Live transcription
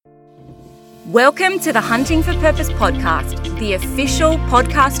Welcome to the Hunting for Purpose podcast, the official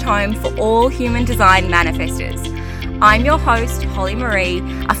podcast home for all human design manifestors. I'm your host, Holly Marie,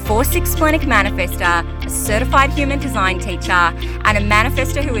 a 4/6 splenic manifestor, a certified human design teacher, and a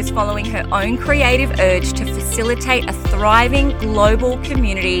manifestor who is following her own creative urge to facilitate a thriving global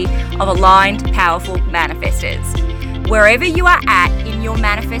community of aligned, powerful manifestors. Wherever you are at in your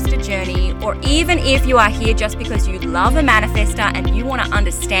manifestor journey, or even if you are here just because you love a manifestor and you want to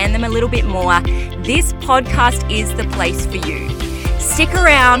understand them a little bit more, this podcast is the place for you. Stick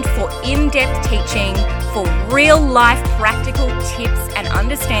around for in-depth teaching, for real-life practical tips and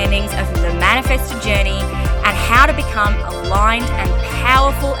understandings of the manifestor journey and how to become aligned and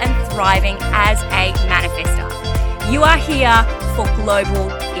powerful and thriving as a manifestor. You are here for global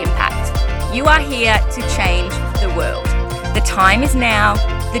impact. You are here to change the world. The time is now.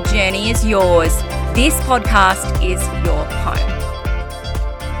 The journey is yours. This podcast is your home.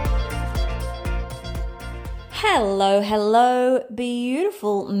 Hello,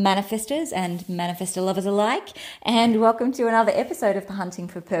 beautiful manifestors and manifestor lovers alike, and welcome to another episode of the Hunting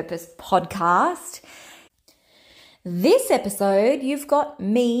for Purpose podcast. This episode, you've got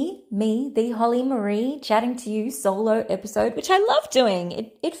me, the Holly Marie, chatting to you, solo episode, which I love doing.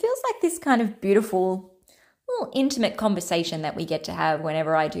 It feels like this kind of beautiful, little intimate conversation that we get to have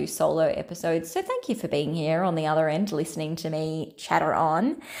whenever I do solo episodes. So thank you for being here on the other end, listening to me chatter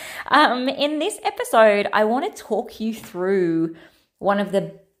on. In this episode, I want to talk you through one of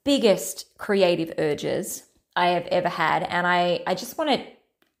the biggest creative urges I have ever had. And I just want to,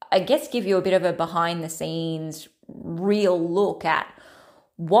 give you a bit of a behind the scenes real look at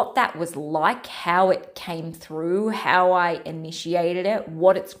what that was like, how it came through, how I initiated it,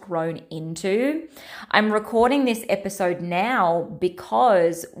 what it's grown into. I'm recording this episode now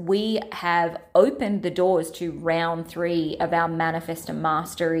because we have opened the doors to round 3 of our Manifestor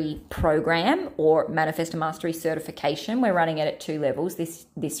Mastery program, or Manifestor Mastery certification. We're running it at 2 levels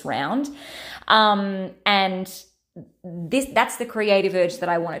this round. And that's the creative urge that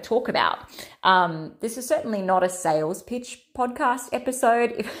I want to talk about. This is certainly not a sales pitch podcast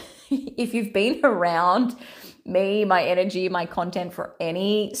episode. If you've been around me, my energy, my content for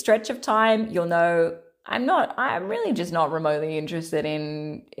any stretch of time, you'll know I'm really just not remotely interested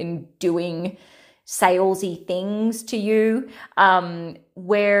in doing salesy things to you.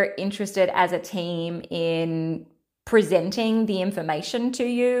 We're interested as a team in presenting the information to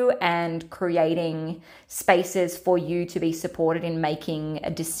you and creating spaces for you to be supported in making a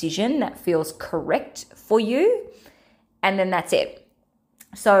decision that feels correct for you. And then that's it.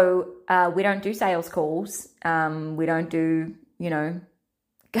 So we don't do sales calls. We don't do,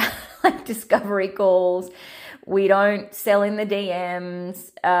 like discovery calls. We don't sell in the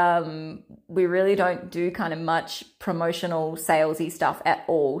DMs. We really don't do kind of much promotional salesy stuff at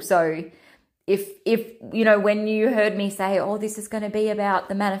all. So if when you heard me say, oh, this is going to be about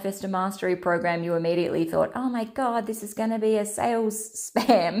the Manifestor Mastery program, you immediately thought, oh my God, this is going to be a sales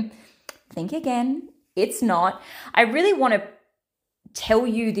spam. Think again. It's not. I really want to tell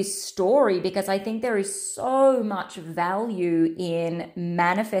you this story because I think there is so much value in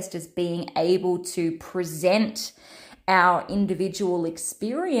manifestors being able to present our individual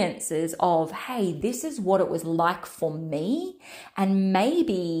experiences of, hey, this is what it was like for me. And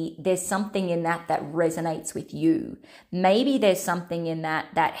maybe there's something in that resonates with you. Maybe there's something in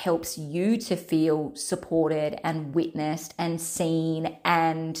that helps you to feel supported and witnessed and seen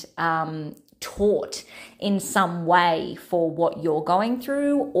and taught in some way for what you're going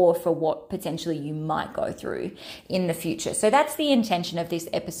through or for what potentially you might go through in the future. So that's the intention of this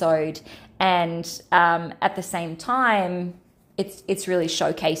episode. And at the same time, it's really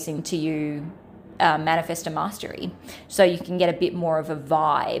showcasing to you Manifestor Mastery, so you can get a bit more of a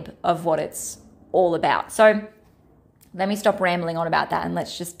vibe of what it's all about. So let me stop rambling on about that and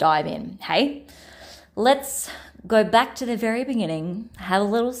let's just dive in. Hey, let's go back to the very beginning, have a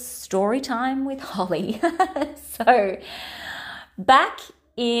little story time with Holly. So back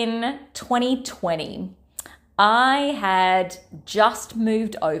in 2020, I had just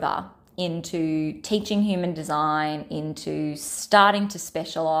moved over into teaching human design, into starting to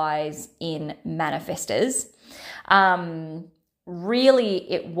specialize in manifestors.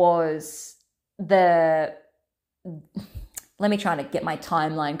 Really, it was let me try to get my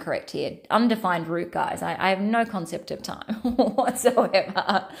timeline correct here. Undefined route, guys. I have no concept of time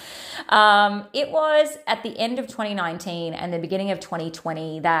whatsoever. It was at the end of 2019 and the beginning of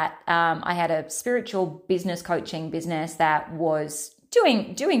 2020 that I had a spiritual business coaching business that was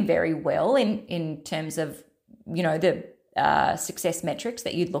doing very well in terms of, the success metrics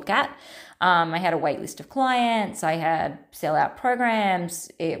that you'd look at. I had a wait list of clients. I had sellout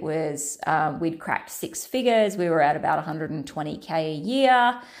programs. It was, we'd cracked six figures. We were at about 120K a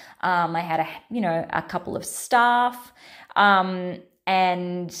year. I had a couple of staff. And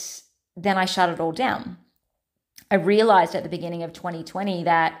then I shut it all down. I realized at the beginning of 2020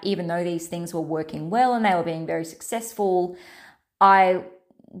 that even though these things were working well and they were being very successful, I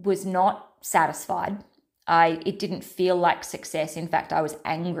was not satisfied. It didn't feel like success. In fact, I was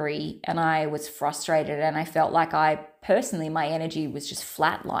angry and I was frustrated, and I felt like my energy was just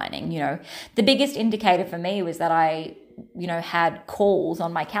flatlining. The biggest indicator for me was that I had calls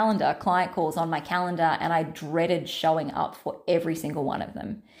on my calendar, client calls on my calendar, and I dreaded showing up for every single one of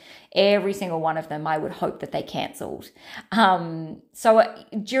them. Every single one of them, I would hope that they cancelled. So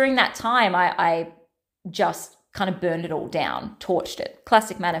during that time, I just kind of burned it all down, torched it.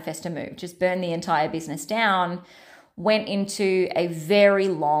 Classic manifestor move, just burned the entire business down, went into a very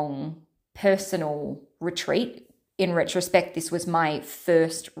long personal retreat. In retrospect, this was my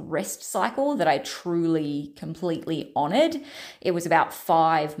first rest cycle that I truly, completely honored. It was about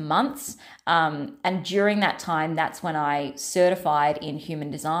 5 months. And during that time, that's when I certified in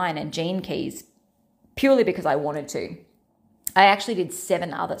human design and Gene Keys, purely because I wanted to. I actually did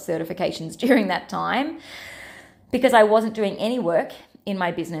 7 other certifications during that time because I wasn't doing any work in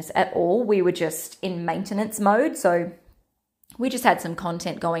my business at all. We were just in maintenance mode. So we just had some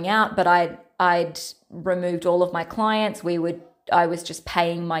content going out, but I'd removed all of my clients. I was just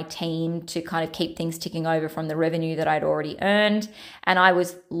paying my team to kind of keep things ticking over from the revenue that I'd already earned. And I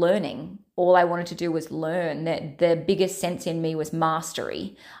was learning. All I wanted to do was learn. That the biggest sense in me was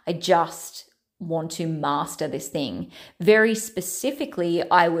mastery. I just want to master this thing. Very specifically,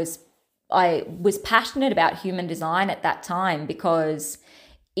 I was passionate about human design at that time because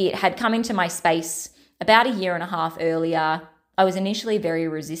it had come into my space about 1.5 years earlier. I was initially very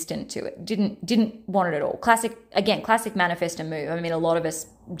resistant to it. Didn't want it at all. Classic manifestor move. I mean, a lot of us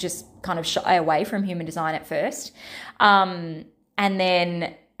just kind of shy away from human design at first. And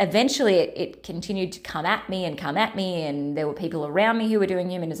then eventually it continued to come at me, and there were people around me who were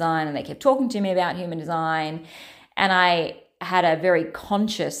doing human design, and they kept talking to me about human design. And I had a very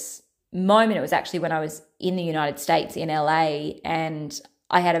conscious moment. It was actually when I was in the United States, in LA, and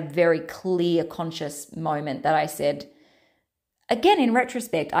I had a very clear, conscious moment that I said, again, in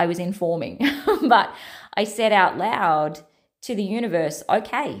retrospect, I was informing, but I said out loud to the universe,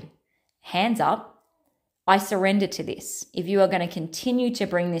 okay, hands up, I surrender to this. If you are going to continue to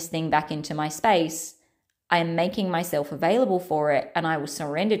bring this thing back into my space, I am making myself available for it and I will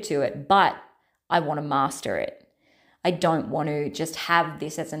surrender to it, but I want to master it. I don't want to just have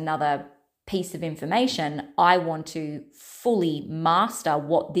this as another piece of information. I want to fully master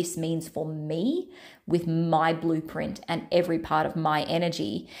what this means for me with my blueprint and every part of my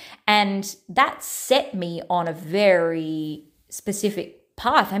energy. And that set me on a very specific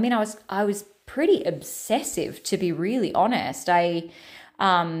path. I mean, I was pretty obsessive, to be really honest. I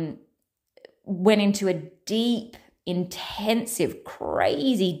went into a deep, intensive,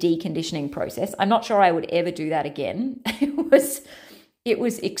 crazy deconditioning process. I'm not sure I would ever do that again. It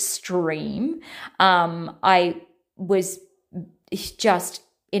was extreme. I was just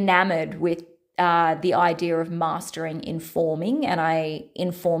enamored with the idea of mastering informing, and I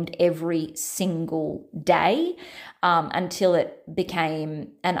informed every single day until it became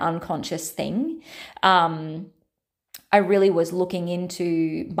an unconscious thing. I really was looking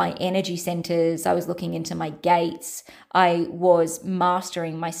into my energy centers. I was looking into my gates. I was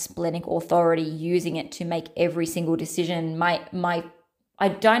mastering my splenic authority, using it to make every single decision. I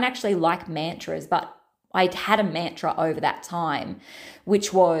don't actually like mantras, but I'd had a mantra over that time,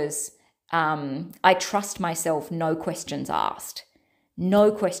 which was, I trust myself, no questions asked.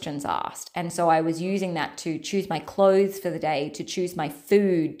 No questions asked. And so I was using that to choose my clothes for the day, to choose my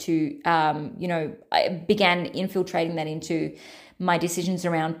food, to, I began infiltrating that into my decisions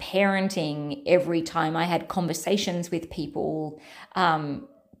around parenting every time I had conversations with people,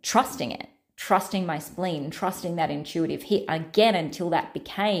 trusting it, trusting my spleen, trusting that intuitive hit again until that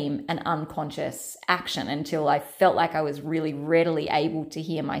became an unconscious action, until I felt like I was really readily able to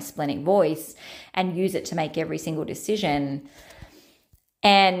hear my splenic voice and use it to make every single decision.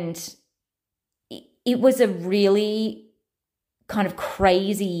 And it was a really kind of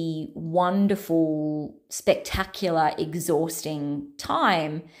crazy, wonderful, spectacular, exhausting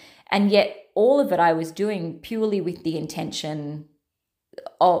time. And yet all of it I was doing purely with the intention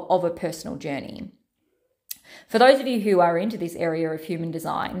of a personal journey. For those of you who are into this area of human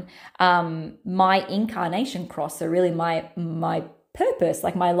design, my incarnation cross, so really my purpose,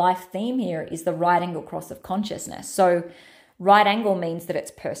 like my life theme here, is the right angle cross of consciousness. So right angle means that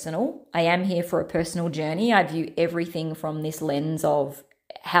it's personal. I am here for a personal journey. I view everything from this lens of,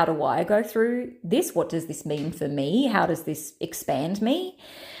 how do I go through this? What does this mean for me? How does this expand me?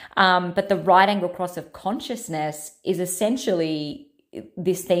 But the right angle cross of consciousness is essentially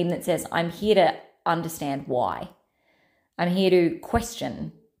this theme that says, I'm here to understand why. I'm here to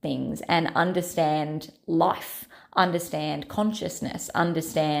question things and understand life, understand consciousness,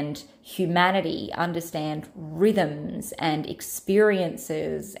 understand humanity, understand rhythms and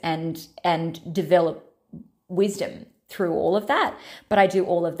experiences, and develop wisdom through all of that. But I do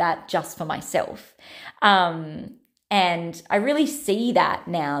all of that just for myself. And I really see that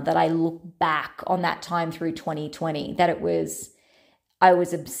now that I look back on that time through 2020, that I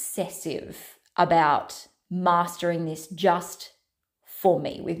was obsessive about mastering this just for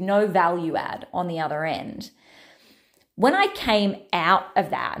me with no value add on the other end. When I came out of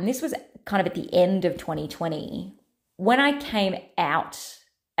that, and this was kind of at the end of 2020, when I came out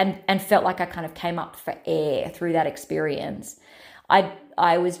and felt like I kind of came up for air through that experience,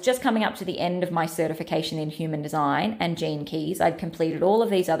 I was just coming up to the end of my certification in human design and Gene Keys. I'd completed all of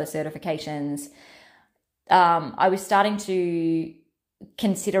these other certifications. I was starting to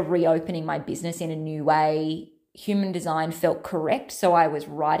consider reopening my business in a new way. Human design felt correct, so I was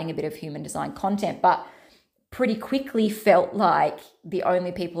writing a bit of human design content, but pretty quickly felt like the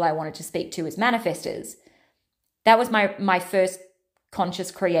only people I wanted to speak to was manifestors. That was my first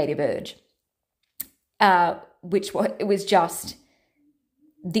conscious creative urge, it was just,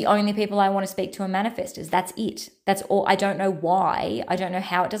 the only people I want to speak to are manifestors. That's it. That's all. I don't know why. I don't know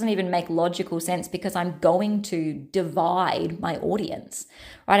how. It doesn't even make logical sense, because I'm going to divide my audience,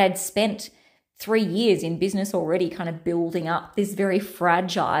 right? I'd spent 3 years in business already, kind of building up this very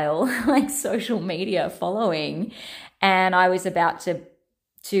fragile like social media following. And I was about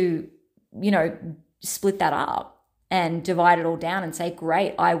to split that up and divide it all down and say,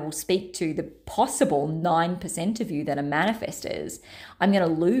 great, I will speak to the possible 9% of you that are manifestors. I'm going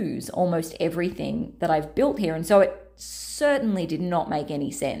to lose almost everything that I've built here. And so it certainly did not make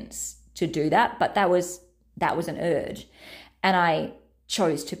any sense to do that, but that was an urge. And I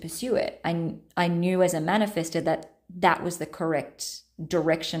chose to pursue it. I knew as a manifestor that was the correct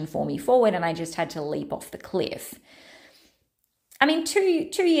direction for me forward, and I just had to leap off the cliff. I mean, two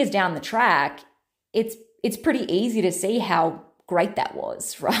years down the track, it's pretty easy to see how great that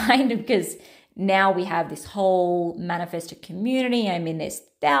was, right? Because now we have this whole manifestor community. I mean, there's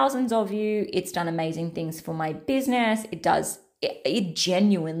thousands of you. It's done amazing things for my business. It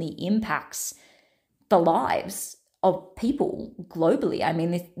genuinely impacts the lives of people globally. I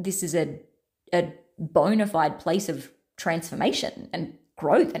mean, this is a bona fide place of transformation and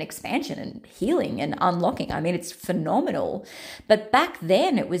growth and expansion and healing and unlocking. I mean, it's phenomenal. But back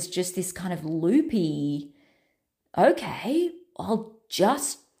then it was just this kind of loopy, okay, I'll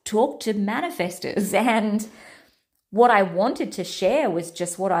just talk to manifestors. And what I wanted to share was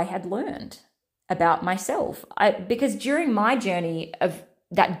just what I had learned about myself. Because during my journey of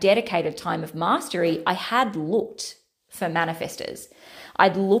that dedicated time of mastery, I had looked for manifestors.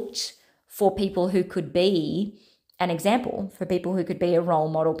 I'd looked for people who could be an example, for people who could be a role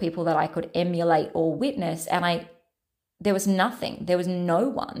model, people that I could emulate or witness. And there was nothing. There was no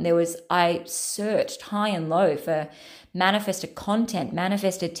one. I searched high and low for manifestor content,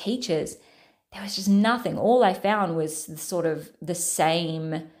 manifestor teachers. There was just nothing. All I found was sort of the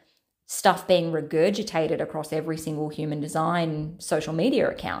same stuff being regurgitated across every single human design social media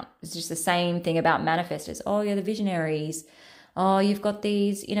account. It's just the same thing about manifestors. Oh, you're the visionaries. Oh, you've got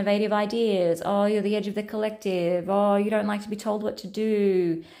these innovative ideas. Oh, you're the edge of the collective. Oh, you don't like to be told what to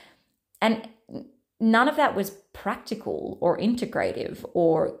do. And none of that was practical or integrative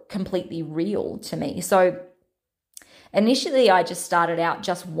or completely real to me. So initially, I just started out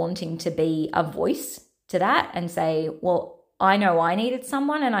just wanting to be a voice to that and say, well, I know I needed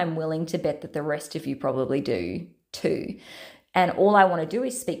someone, and I'm willing to bet that the rest of you probably do too. And all I want to do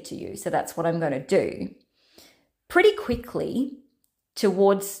is speak to you. So that's what I'm going to do. Pretty quickly,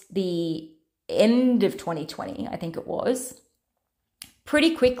 towards the end of 2020, I think it was,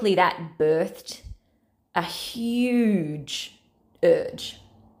 pretty quickly that birthed a huge urge.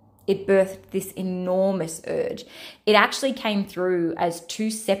 It birthed this enormous urge. It actually came through as two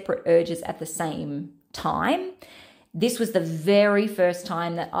separate urges at the same time. This was the very first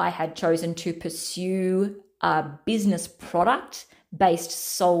time that I had chosen to pursue a business product based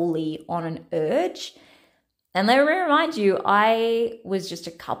solely on an urge. And let me remind you, I was just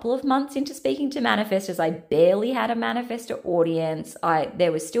a couple of months into speaking to manifestors. I barely had a manifestor audience.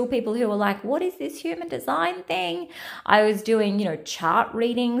 There were still people who were like, what is this human design thing? I was doing, chart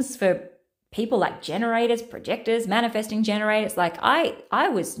readings for people like generators, projectors, manifesting generators. Like I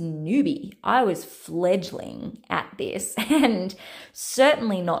was newbie. I was fledgling at this and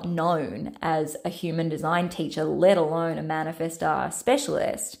certainly not known as a human design teacher, let alone a manifestor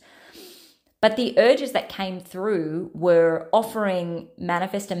specialist. But the urges that came through were offering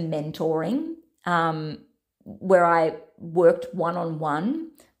manifestor mentoring, where I worked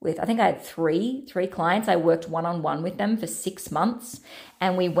one-on-one with, I think I had three clients. I worked one-on-one with them for 6 months,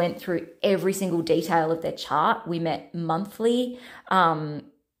 and we went through every single detail of their chart. We met monthly, and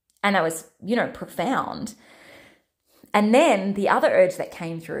that was, profound. And then the other urge that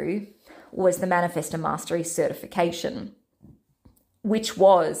came through was the Manifestor Mastery certification, which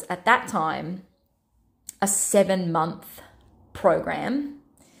was at that time a 7-month program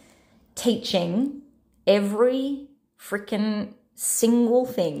teaching every freaking single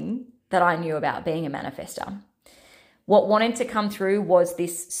thing that I knew about being a manifestor. What wanted to come through was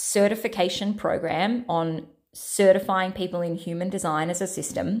this certification program on certifying people in human design as a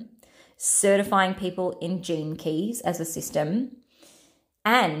system, certifying people in gene keys as a system,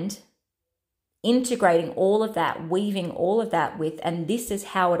 and integrating all of that, weaving all of that with, and this is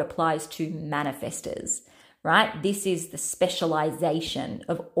how it applies to manifestors, right? This is the specialization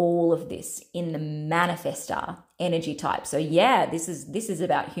of all of this in the manifestor energy type. So yeah, this is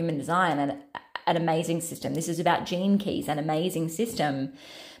about human design and an amazing system. This is about gene keys, an amazing system,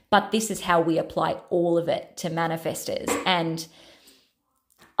 but this is how we apply all of it to manifestors. And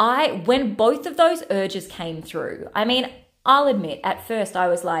when both of those urges came through, I mean, I'll admit at first I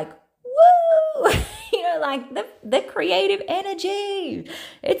was like, woo, like the creative energy,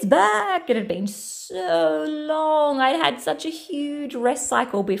 it's back. It had been so long. I'd had such a huge rest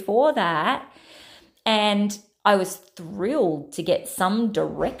cycle before that. And I was thrilled to get some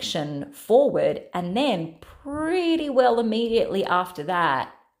direction forward. And then pretty well immediately after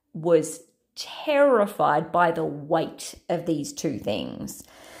that was terrified by the weight of these two things.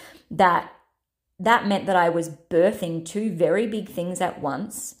 That meant that I was birthing two very big things at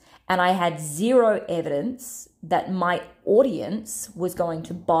once. And I had zero evidence that my audience was going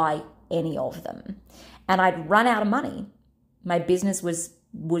to buy any of them. And I'd run out of money. My business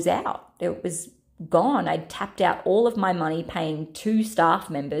was out. It was gone. I'd tapped out all of my money paying 2 staff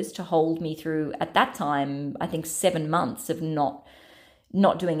members to hold me through, at that time, I think 7 months of not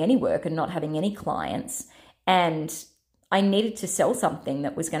doing any work and not having any clients. And I needed to sell something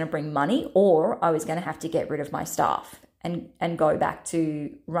that was going to bring money, or I was going to have to get rid of my staff and go back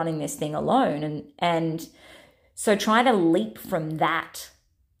to running this thing alone. And so trying to leap from that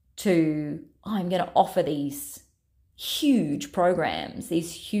to, I'm going to offer these huge programs,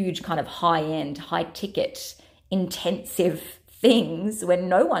 these huge kind of high-end, high-ticket, intensive things when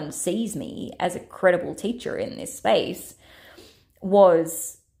no one sees me as a credible teacher in this space,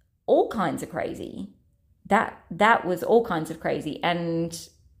 was all kinds of crazy. That was all kinds of crazy. And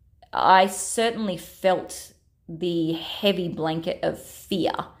I certainly felt the heavy blanket of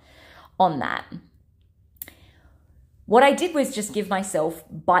fear on that. What I did was just give myself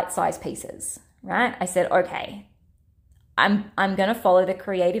bite-sized pieces, right? I said, okay, I'm going to follow the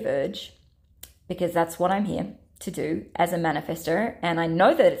creative urge because that's what I'm here to do as a manifestor. And I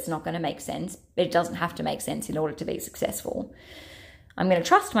know that it's not going to make sense, but it doesn't have to make sense in order to be successful. I'm going to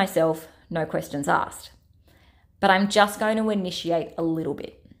trust myself, no questions asked. But I'm just going to initiate a little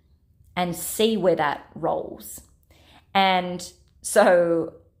bit and see where that rolls. And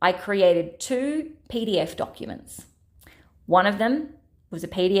so I created 2 PDF documents. One of them was a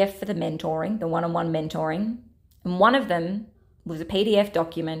PDF for the mentoring, the one-on-one mentoring. And one of them was a PDF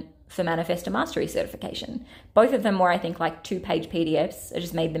document for Manifestor Mastery certification. Both of them were, I think, like 2-page PDFs. I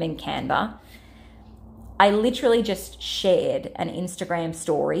just made them in Canva. I literally just shared an Instagram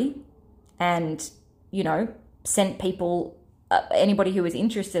story and, sent people, anybody who was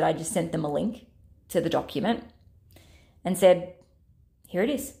interested, I just sent them a link to the document and said, here it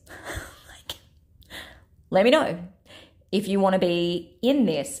is. Let me know if you want to be in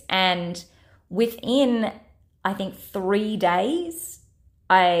this. And within, I think, 3 days,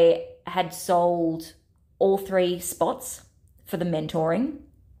 I had sold all 3 spots for the mentoring.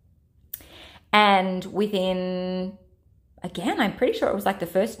 And within, again, I'm pretty sure it was like the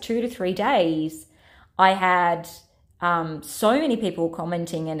first 2 to 3 days, I had so many people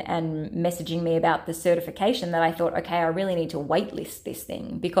commenting and messaging me about the certification that I thought, okay, I really need to waitlist this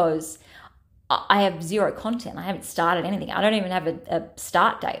thing because I have zero content. I haven't started anything. I don't even have a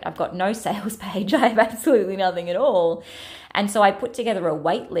start date. I've got no sales page. I have absolutely nothing at all. And so I put together a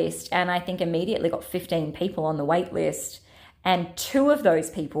wait list, and I think immediately got 15 people on the wait list. And 2 of those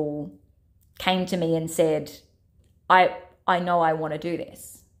people came to me and said, I know I want to do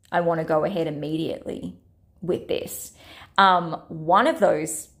this. I want to go ahead immediately with this. One of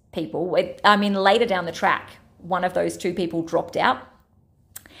those people, later down the track, one of those 2 people dropped out,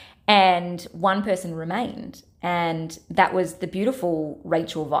 and one person remained. And that was the beautiful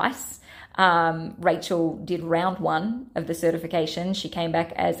Rachel Weiss. Rachel did round 1 of the certification. She came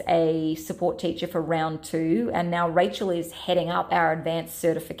back as a support teacher for round 2. And now Rachel is heading up our advanced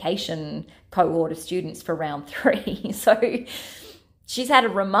certification cohort of students for round 3. So she's had a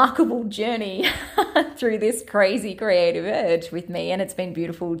remarkable journey through this crazy creative urge with me. And it's been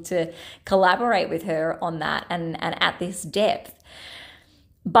beautiful to collaborate with her on that and at this depth.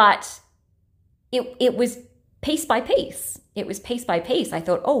 But it was piece by piece. It was piece by piece. I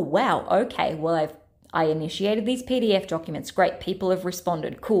thought, oh, wow, okay, well, I initiated these PDF documents. Great, people have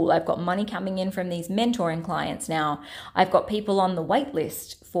responded. Cool, I've got money coming in from these mentoring clients now. I've got people on the wait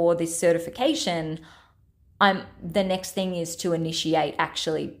list for this certification. The next thing is to initiate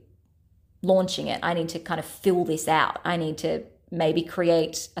actually launching it. I need to kind of fill this out. I need to maybe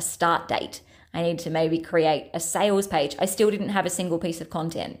create a start date. I need to maybe create a sales page. I still didn't have a single piece of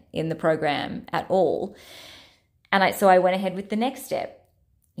content in the program at all. And so I went ahead with the next step,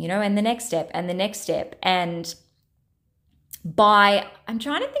 and the next step and the next step. And I'm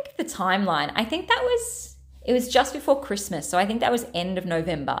trying to think of the timeline. I think it was just before Christmas. So I think that was end of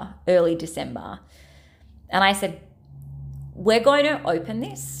November, early December. And I said, we're going to open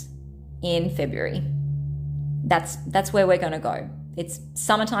this in February. That's where we're going to go. It's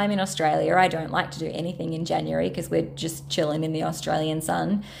summertime in Australia. I don't like to do anything in January because we're just chilling in the Australian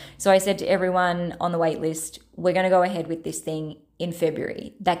sun. So I said to everyone on the wait list, we're going to go ahead with this thing in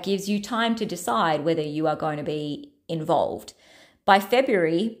February. That gives you time to decide whether you are going to be involved. By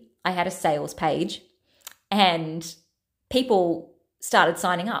February, I had a sales page and people started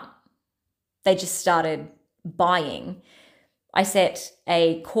signing up. They just started buying. I set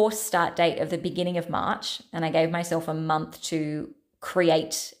a course start date of the beginning of March, and I gave myself a month to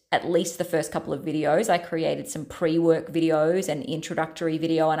create at least the first couple of videos. I created some pre-work videos and introductory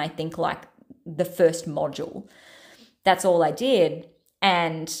video, and I think like the first module. That's all I did.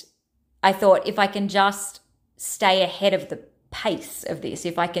 And I thought, if I can just stay ahead of the pace of this,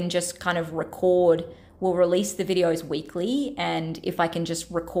 if I can just kind of we'll release the videos weekly, and if I can just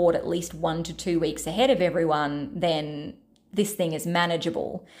record at least 1 to 2 weeks ahead of everyone, then this thing is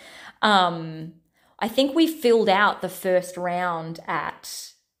manageable. I think we filled out the first round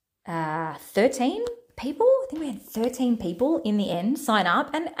at 13 people. I think we had 13 people in the end sign up.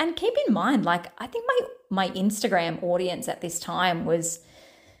 And keep in mind, like, I think my Instagram audience at this time was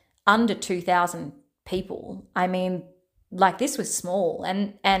under 2,000 people. I mean, like, this was small.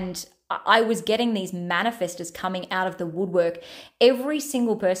 And I was getting these manifestors coming out of the woodwork. Every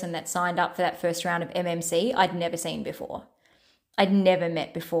single person that signed up for that first round of MMC, I'd never seen before. I'd never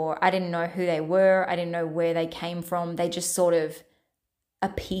met before. I didn't know who they were. I didn't know where they came from. They just sort of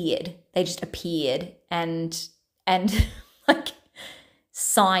appeared. They just appeared and like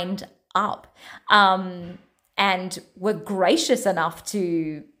signed up, and were gracious enough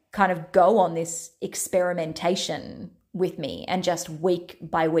to kind of go on this experimentation with me and just week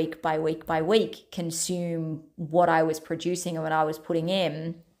by week by week by week consume what I was producing and what I was putting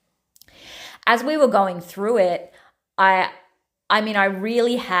in. As we were going through it, I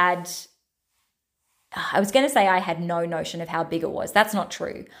really had, I was going to say I had no notion of how big it was. That's not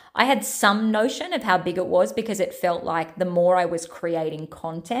true. I had some notion of how big it was because it felt like the more I was creating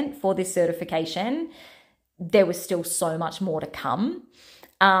content for this certification, there was still so much more to come.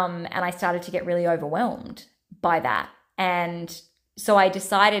 And I started to get really overwhelmed by that. And so I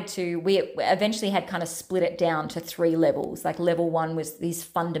decided we eventually had kind of split it down to 3 levels. Like, level 1 was these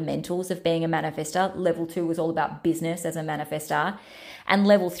fundamentals of being a manifestor. Level 2 was all about business as a manifestor. And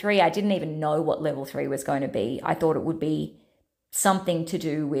level 3, I didn't even know what level 3 was going to be. I thought it would be something to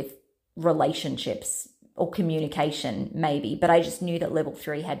do with relationships or communication maybe, but I just knew that level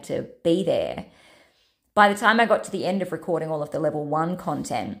 3 had to be there. By the time I got to the end of recording all of the level 1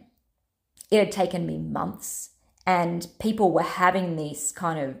 content, it had taken me months. And people were having these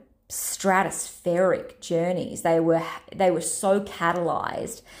kind of stratospheric journeys. They were so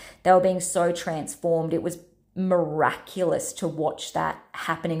catalyzed. They were being so transformed. It was miraculous to watch that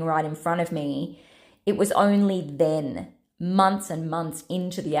happening right in front of me. It was only then, months and months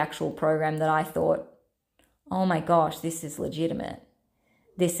into the actual program, that I thought, oh my gosh, this is legitimate.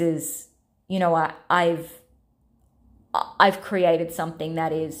 This is, I've created something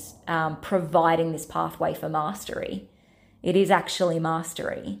that is providing this pathway for mastery. It is actually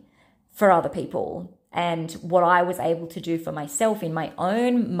mastery for other people. And what I was able to do for myself in my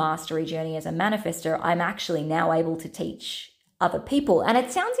own mastery journey as a manifester, I'm actually now able to teach other people. And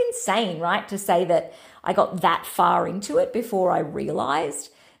it sounds insane, right, to say that I got that far into it before I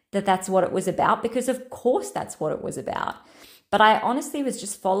realized that that's what it was about, because of course that's what it was about. But I honestly was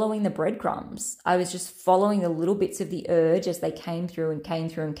just following the breadcrumbs. I was just following the little bits of the urge as they came through and came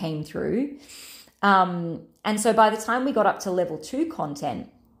through and came through. And so by the time we got up to level 2 content,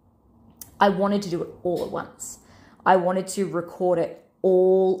 I wanted to do it all at once. I wanted to record it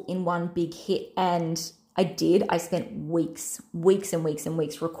all in one big hit. And I did. I spent weeks and weeks and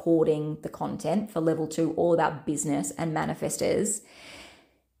weeks recording the content for level 2, all about business and manifestors.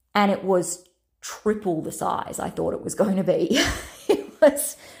 And it was triple the size I thought it was going to be. It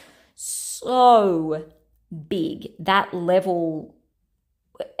was so big. That level,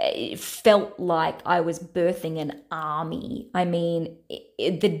 it felt like I was birthing an army. I mean,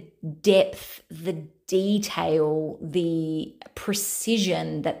 the depth, the detail, the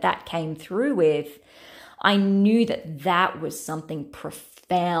precision that came through with, I knew that was something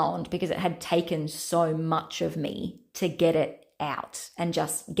profound, because it had taken so much of me to get it out and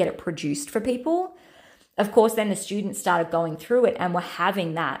just get it produced for people. Of course, then the students started going through it and were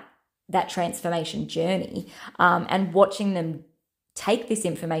having that transformation journey, and watching them take this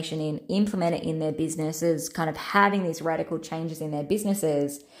information in, implement it in their businesses, kind of having these radical changes in their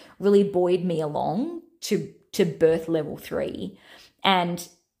businesses, really buoyed me along to birth level 3. And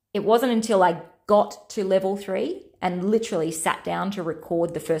it wasn't until I got to level 3 and literally sat down to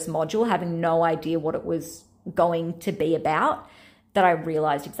record the first module, having no idea what it was going to be about, that I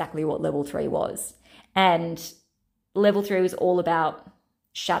realized exactly what level 3 was. And level 3 was all about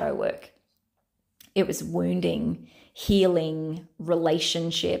shadow work. It was wounding, healing,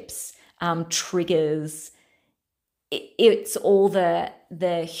 relationships, triggers. It's all the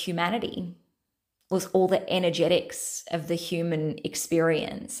humanity. It was all the energetics of the human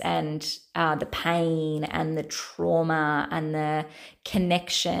experience, and the pain and the trauma and the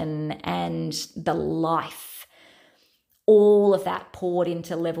connection and the life. All of that poured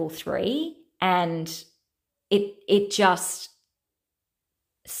into level 3, and it just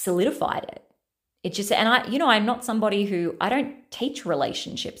solidified it. It just, and I'm not somebody who, I don't teach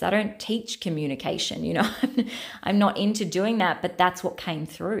relationships. I don't teach communication, I'm not into doing that, but that's what came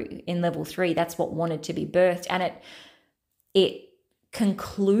through in level 3. That's what wanted to be birthed. And it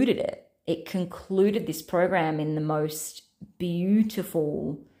concluded it. It concluded this program in the most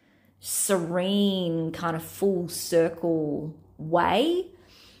beautiful, serene, kind of full circle way.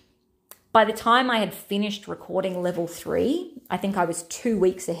 By the time I had finished recording level 3, I think I was 2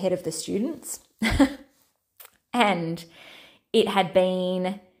 weeks ahead of the students. And it had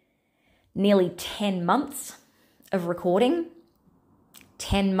been nearly 10 months of recording,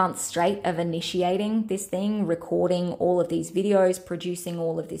 10 months straight of initiating this thing, recording all of these videos, producing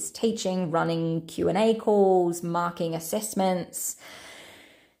all of this teaching, running Q&A calls, marking assessments.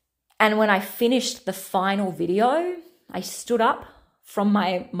 And when I finished the final video, I stood up from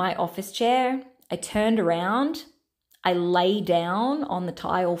my office chair, I turned around, I lay down on the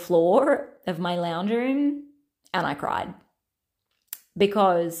tile floor of my lounge room, and I cried,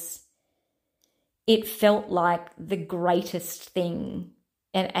 because it felt like the greatest thing,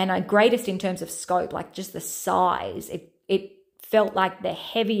 and greatest in terms of scope, like just the size. It felt like the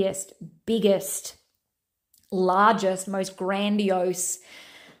heaviest, biggest, largest, most grandiose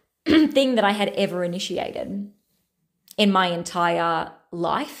thing that I had ever initiated in my entire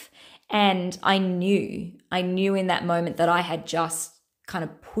life. And I knew in that moment that I had just kind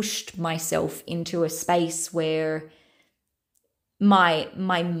of pushed myself into a space where my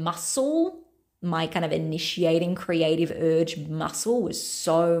muscle, my kind of initiating creative urge muscle, was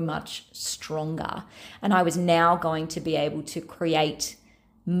so much stronger. And I was now going to be able to create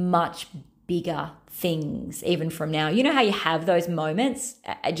much bigger things even from now. You know how you have those moments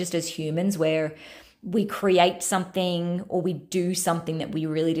just as humans where we create something or we do something that we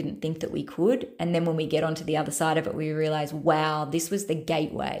really didn't think that we could. And then when we get onto the other side of it, we realize, wow, this was the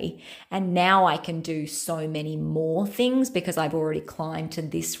gateway. And now I can do so many more things because I've already climbed to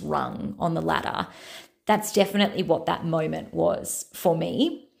this rung on the ladder. That's definitely what that moment was for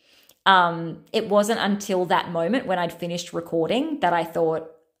me. It wasn't until that moment when I'd finished recording that I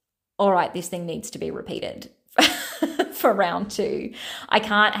thought, all right, this thing needs to be repeated for round 2. I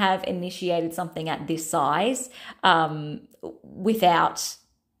can't have initiated something at this size without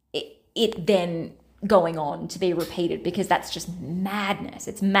it then going on to be repeated, because that's just madness.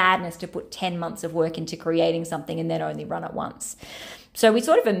 It's madness to put 10 months of work into creating something and then only run it once. So we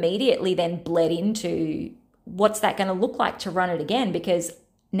sort of immediately then bled into what's that going to look like to run it again, because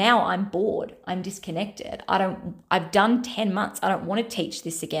now I'm bored. I'm disconnected. I've done 10 months. I don't want to teach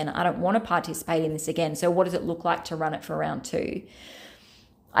this again. I don't want to participate in this again. So what does it look like to run it for round 2?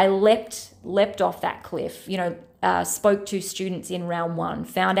 I leapt off that cliff, spoke to students in round 1,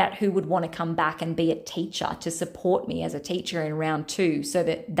 found out who would want to come back and be a teacher to support me as a teacher in round 2, so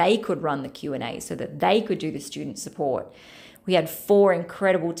that they could run the Q&A, so that they could do the student support. We had 4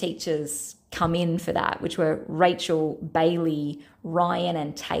 incredible teachers come in for that, which were Rachel, Bailey, Ryan,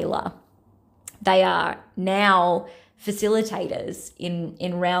 and Taylor. They are now facilitators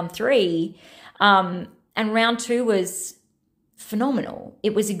in round 3. And round 2 was phenomenal.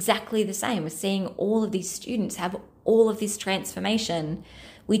 It was exactly the same. We're seeing all of these students have all of this transformation.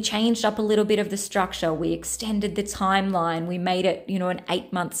 We changed up a little bit of the structure. We extended the timeline. We made it, an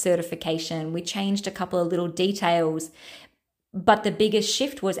 8-month certification. We changed a couple of little details. But the biggest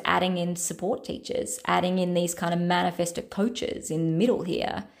shift was adding in support teachers, adding in these kind of manifestor coaches in the middle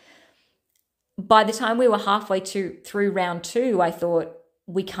here. By the time we were halfway through round 2, I thought,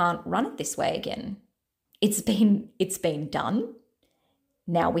 we can't run it this way again. It's been done.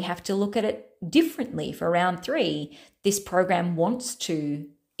 Now we have to look at it differently for round 3. This program wants to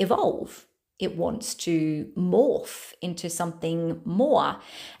evolve. It wants to morph into something more.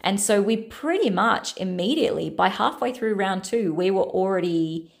 And so we pretty much immediately, by halfway through round 2, we were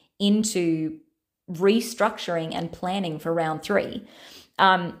already into restructuring and planning for round 3.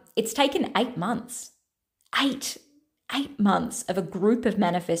 It's taken 8 months. 8 months of a group of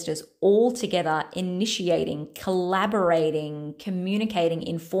manifestors all together, initiating, collaborating, communicating,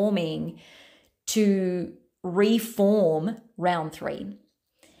 informing, to reform round 3.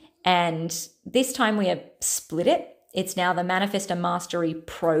 And this time we have split it. It's now the Manifestor Mastery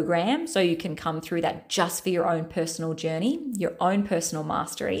program. So you can come through that just for your own personal journey, your own personal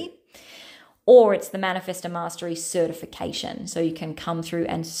mastery. Or it's the Manifestor Mastery certification. So you can come through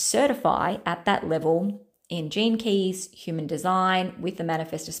and certify at that level in Gene Keys, Human Design, with the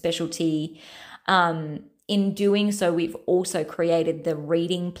Manifestor specialty. In doing so, we've also created the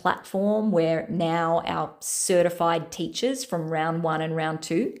reading platform, where now our certified teachers from round 1 and round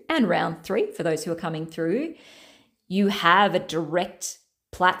 2 and round 3, for those who are coming through, you have a direct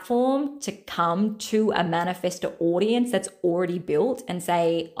platform to come to a manifestor audience that's already built and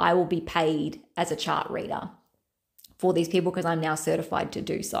say, I will be paid as a chart reader for these people because I'm now certified to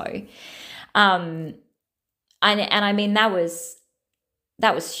do so. And I mean, that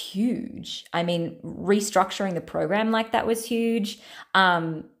was huge. I mean, restructuring the program like that was huge.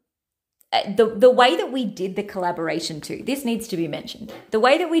 The way that we did the collaboration too, this needs to be mentioned. The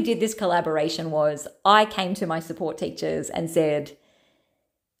way that we did this collaboration was, I came to my support teachers and said,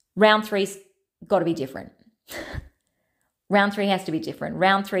 round 3's got to be different. Round 3 has to be different.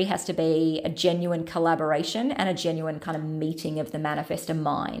 Round 3 has to be a genuine collaboration and a genuine kind of meeting of the manifestor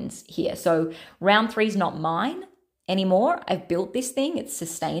minds here. So round 3's not mine anymore. I've built this thing. It's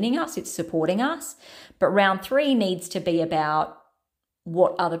sustaining us. It's supporting us. But round 3 needs to be about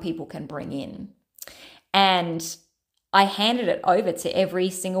what other people can bring in. And I handed it over to every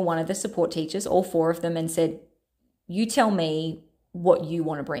single one of the support teachers, all 4 of them, and said, you tell me what you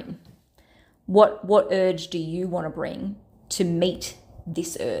want to bring. What urge do you want to bring to meet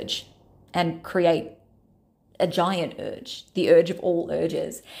this urge and create a giant urge, the urge of all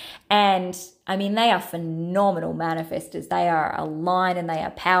urges? And I mean, they are phenomenal manifestors. They are aligned and they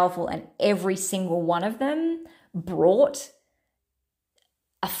are powerful, and every single one of them brought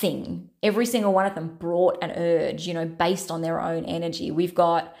a thing. Every single one of them brought an urge, based on their own energy. We've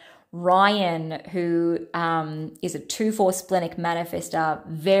got Ryan, who is a 2/4 splenic manifestor,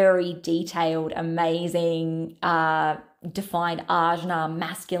 very detailed, amazing, defined ajna,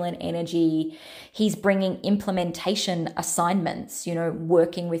 masculine energy. He's bringing implementation assignments,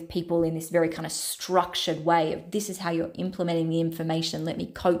 working with people in this very kind of structured way of, this is how you're implementing the information. Let me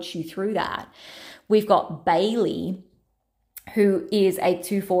coach you through that. We've got Bailey, who is a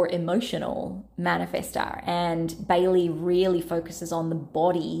 2/4 emotional manifestor, and Bailey really focuses on the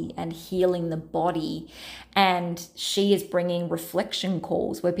body and healing the body, and she is bringing reflection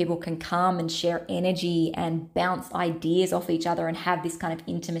calls where people can come and share energy and bounce ideas off each other and have this kind of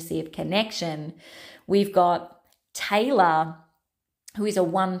intimacy of connection. We've got Taylor, who is a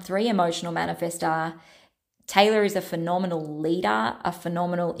 1/3 emotional manifestor. Taylor is a phenomenal leader, a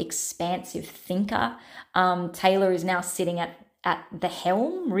phenomenal expansive thinker. Taylor is now sitting at at the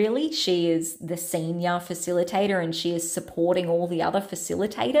helm, really. She is the senior facilitator and she is supporting all the other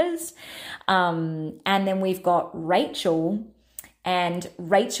facilitators. And then we've got Rachel, and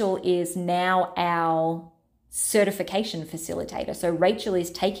Rachel is now our certification facilitator. So Rachel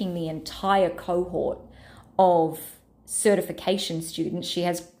is taking the entire cohort of certification students. She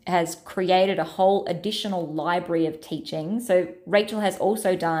has created a whole additional library of teaching. So Rachel has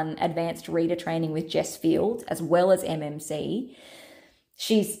also done advanced reader training with Jess Fields as well as MMC.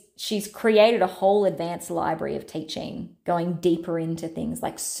 She's created a whole advanced library of teaching, going deeper into things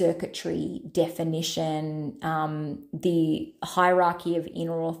like circuitry, definition, the hierarchy of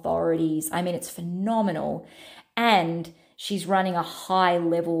inner authorities. I mean, it's phenomenal. And she's running a high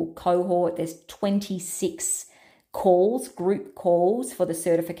level cohort. There's 26 calls, group calls for the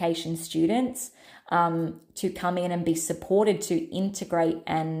certification students to come in and be supported to integrate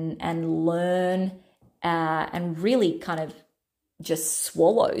and learn and really kind of just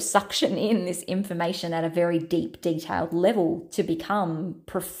suction in this information at a very deep, detailed level to become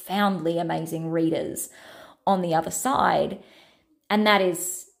profoundly amazing readers on the other side. And that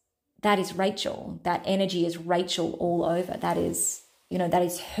is Rachel. That energy is Rachel all over. That is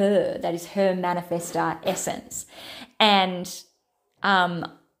her manifestar essence. And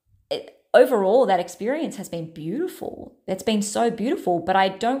overall, that experience has been beautiful. It's been so beautiful, but I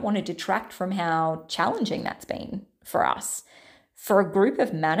don't want to detract from how challenging that's been for us. For a group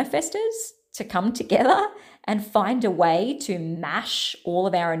of manifestors to come together and find a way to mash all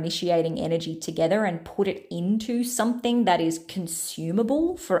of our initiating energy together and put it into something that is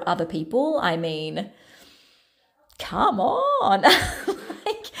consumable for other people. I mean, come on.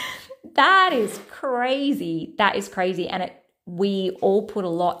 That is crazy. That is crazy. And we all put a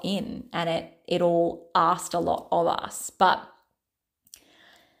lot in, and it all asked a lot of us. But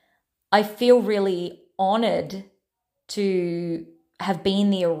I feel really honored to have been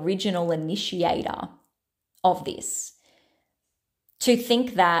the original initiator of this. To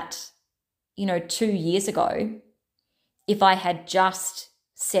think that, 2 years ago, if I had just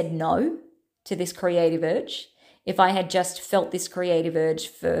said no to this creative urge, if I had just felt this creative urge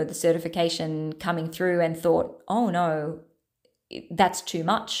for the certification coming through and thought, oh no, that's too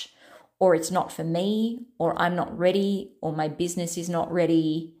much, or it's not for me, or I'm not ready, or my business is not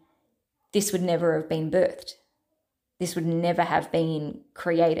ready, this would never have been birthed. This would never have been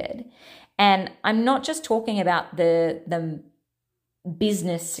created. And I'm not just talking about the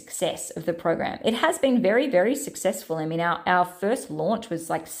business success of the program. It has been very, very successful. I mean, our first launch was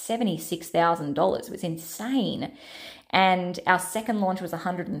like $76,000. It was insane. And our second launch was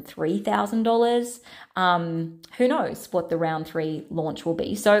 $103,000. Who knows what the round 3 launch will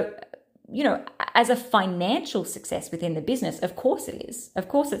be. So, as a financial success within the business, of course it is. Of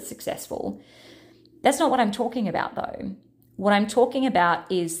course it's successful. That's not what I'm talking about, though. What I'm talking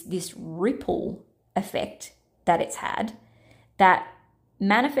about is this ripple effect that it's had, that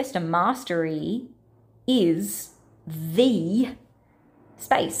Manifestor Mastery is the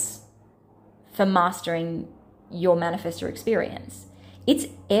space for mastering your manifestor experience. It's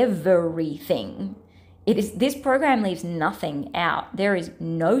everything. This program leaves nothing out. There is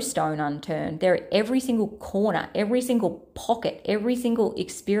no stone unturned. Every single corner, every single pocket, every single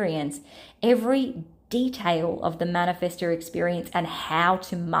experience, every detail of the manifestor experience and how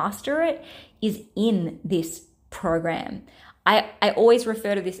to master it is in this program. I always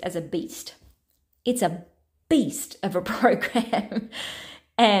refer to this as a beast. It's a beast of a program.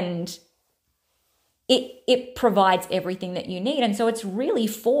 And it provides everything that you need. And so it's really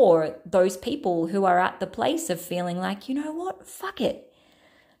for those people who are at the place of feeling like, you know what, fuck it.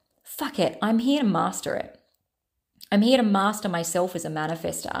 I'm here to master it. I'm here to master myself as a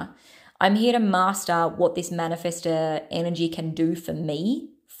manifestor. I'm here to master what this manifestor energy can do for me,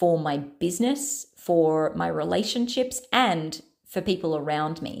 for my business, for my relationships, and for people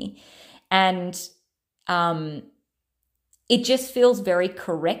around me. And it just feels very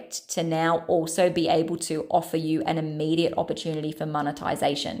correct to now also be able to offer you an immediate opportunity for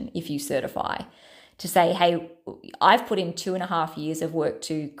monetization if you certify. To say, hey, I've put in 2.5 years of work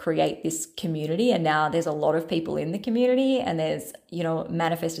to create this community, and now there's a lot of people in the community, and there's,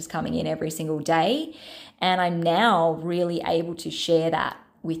 manifestors coming in every single day. And I'm now really able to share that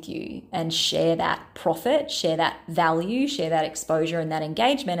with you and share that profit, share that value, share that exposure and that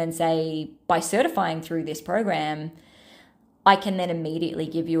engagement, and say, by certifying through this program, I can then immediately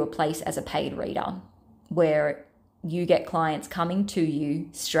give you a place as a paid reader where you get clients coming to you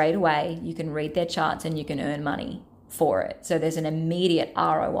straight away. You can read their charts and you can earn money for it. So there's an immediate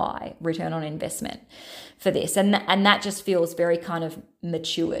ROI, return on investment, for this. And that just feels very kind of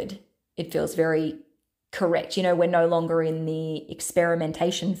matured. It feels very correct. We're no longer in the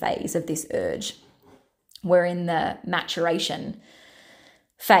experimentation phase of this urge. We're in the maturation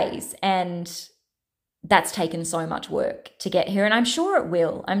phase, and that's taken so much work to get here, and I'm sure it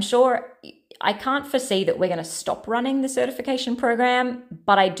will. I can't foresee that we're going to stop running the certification program,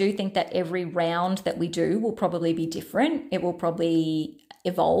 but I do think that every round that we do will probably be different. It will probably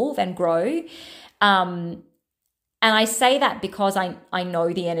evolve and grow. And I say that because I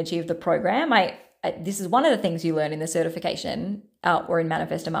know the energy of the program. This is one of the things you learn in the certification or in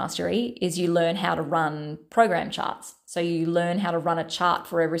Manifestor Mastery is you learn how to run program charts. So you learn how to run a chart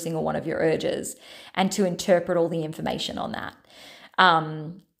for every single one of your urges and to interpret all the information on that.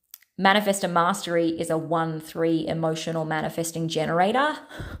 Manifestor Mastery is a 1-3 emotional manifesting generator,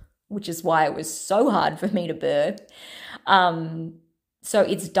 which is why it was so hard for me to birth. So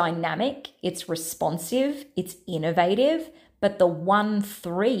it's dynamic, it's responsive, it's innovative, but the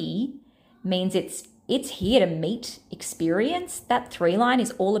 1-3 means it's here to meet experience. That 3 line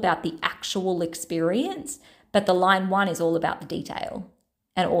is all about the actual experience, but the line 1 is all about the detail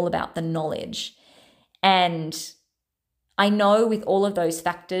and all about the knowledge. And I know with all of those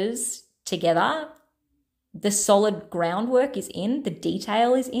factors together, the solid groundwork is in, the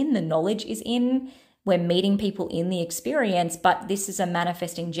detail is in, the knowledge is in. We're meeting people in the experience, but this is a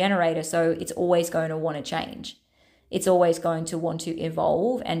manifesting generator, so it's always going to want to change. It's always going to want to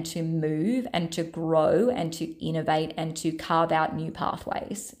evolve and to move and to grow and to innovate and to carve out new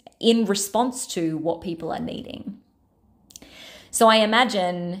pathways in response to what people are needing. So I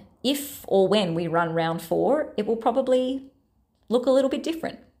imagine if or when we run round 4, it will probably look a little bit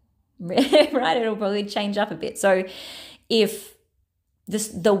different, right? It'll probably change up a bit. So if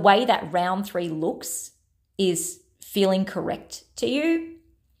the way that round 3 looks is feeling correct to you,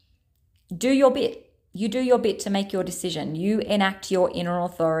 do your bit. You do your bit to make your decision. You enact your inner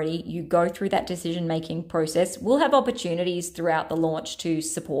authority. You go through that decision-making process. We'll have opportunities throughout the launch to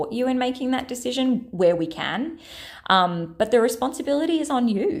support you in making that decision where we can. But the responsibility is on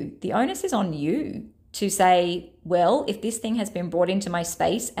you. The onus is on you to say, well, if this thing has been brought into my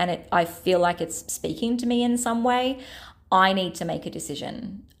space and I feel like it's speaking to me in some way, I need to make a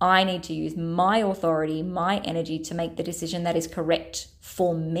decision. I need to use my authority, my energy to make the decision that is correct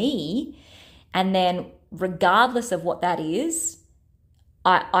for me. And then regardless of what that is,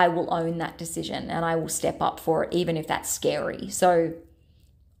 I will own that decision and I will step up for it, even if that's scary. So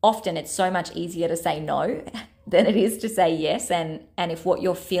often it's so much easier to say no than it is to say yes. And if what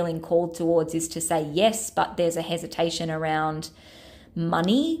you're feeling called towards is to say yes, but there's a hesitation around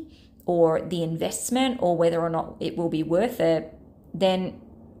money or the investment or whether or not it will be worth it, then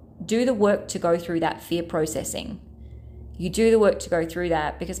do the work to go through that fear processing. You do the work to go through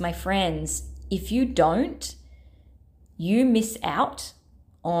that because, my friends, if you don't, you miss out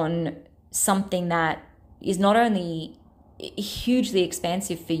on something that is not only hugely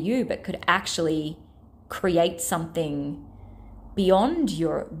expansive for you, but could actually create something beyond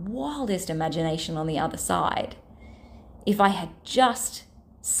your wildest imagination on the other side. If I had just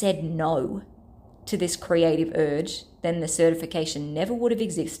said no to this creative urge, then the certification never would have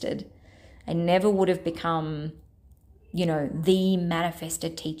existed. I never would have become the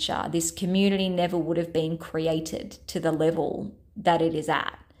manifested teacher. This community never would have been created to the level that it is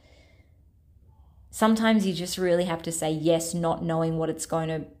at. Sometimes you just really have to say yes, not knowing what it's going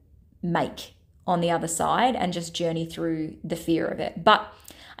to make on the other side and just journey through the fear of it. But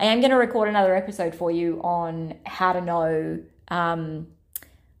I am going to record another episode for you on how to know,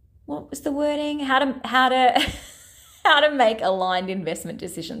 what was the wording? How to make aligned investment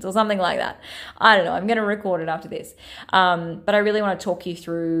decisions or something like that. I don't know. I'm going to record it after this. But I really want to talk you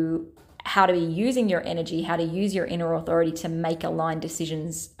through how to be using your energy, how to use your inner authority to make aligned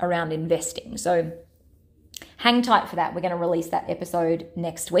decisions around investing. So hang tight for that. We're going to release that episode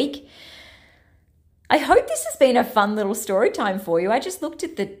next week. I hope this has been a fun little story time for you. I just looked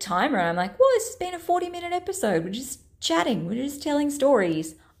at the timer and I'm like, well, this has been a 40-minute episode. We're just chatting. We're just telling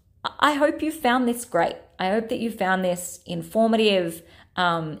stories. I hope you found this great. I hope that you found this informative,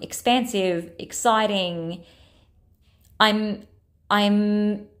 expansive, exciting.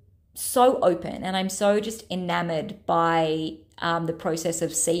 I'm so open and I'm so just enamored by the process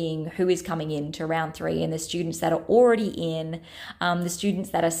of seeing who is coming into round 3 and the students that are already in, the students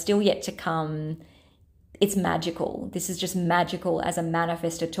that are still yet to come. It's magical. This is just magical as a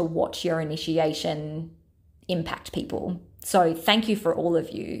manifestor to watch your initiation impact people. So thank you for all of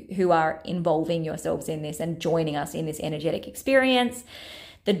you who are involving yourselves in this and joining us in this energetic experience.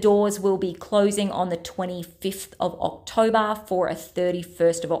 The doors will be closing on the 25th of October for a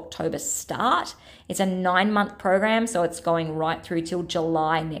 31st of October start. It's a 9-month program, so it's going right through till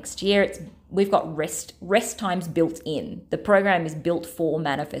July next year. It's rest times built in. The program is built for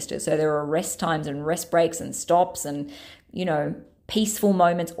manifestors. So there are rest times and rest breaks and stops and, peaceful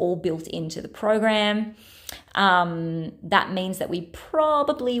moments all built into the program. That means that we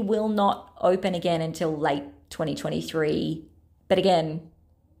probably will not open again until late 2023. But again,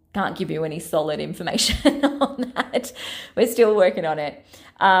 can't give you any solid information on that. We're still working on it.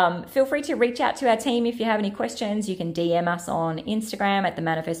 Feel free to reach out to our team if you have any questions. You can DM us on Instagram at The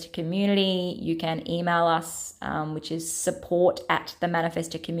Manifestor Community. You can email us, which is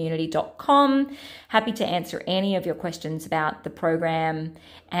support@themanifestorcommunity.com. Happy to answer any of your questions about the program.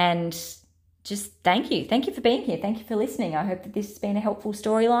 And just thank you. Thank you for being here. Thank you for listening. I hope that this has been a helpful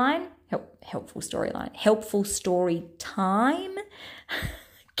story time.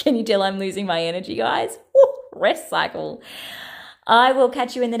 Can you tell I'm losing my energy, guys? Ooh, rest cycle. I will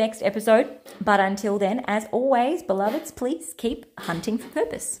catch you in the next episode. But until then, as always, beloveds, please keep hunting for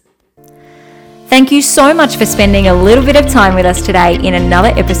purpose. Thank you so much for spending a little bit of time with us today in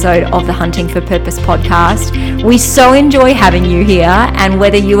another episode of the Hunting for Purpose podcast. We so enjoy having you here, and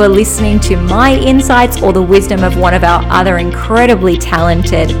whether you are listening to my insights or the wisdom of one of our other incredibly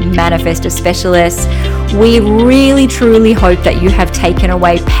talented manifestor specialists, we really truly hope that you have taken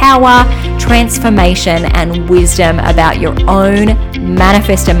away power, transformation, and wisdom about your own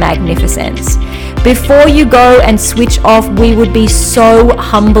manifestor magnificence. Before you go and switch off, we would be so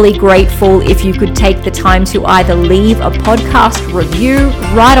humbly grateful if you could take the time to either leave a podcast review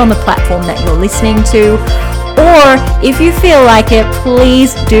right on the platform that you're listening to, or if you feel like it,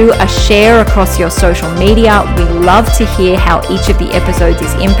 please do a share across your social media. We love to hear how each of the episodes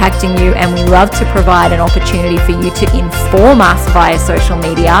is impacting you, and we love to provide an opportunity for you to inform us via social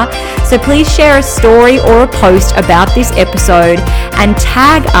media. So please share a story or a post about this episode and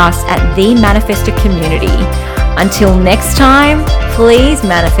tag us at The Manifestor Community. Until next time, please,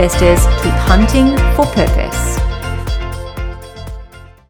 manifestors, keep hunting for purpose.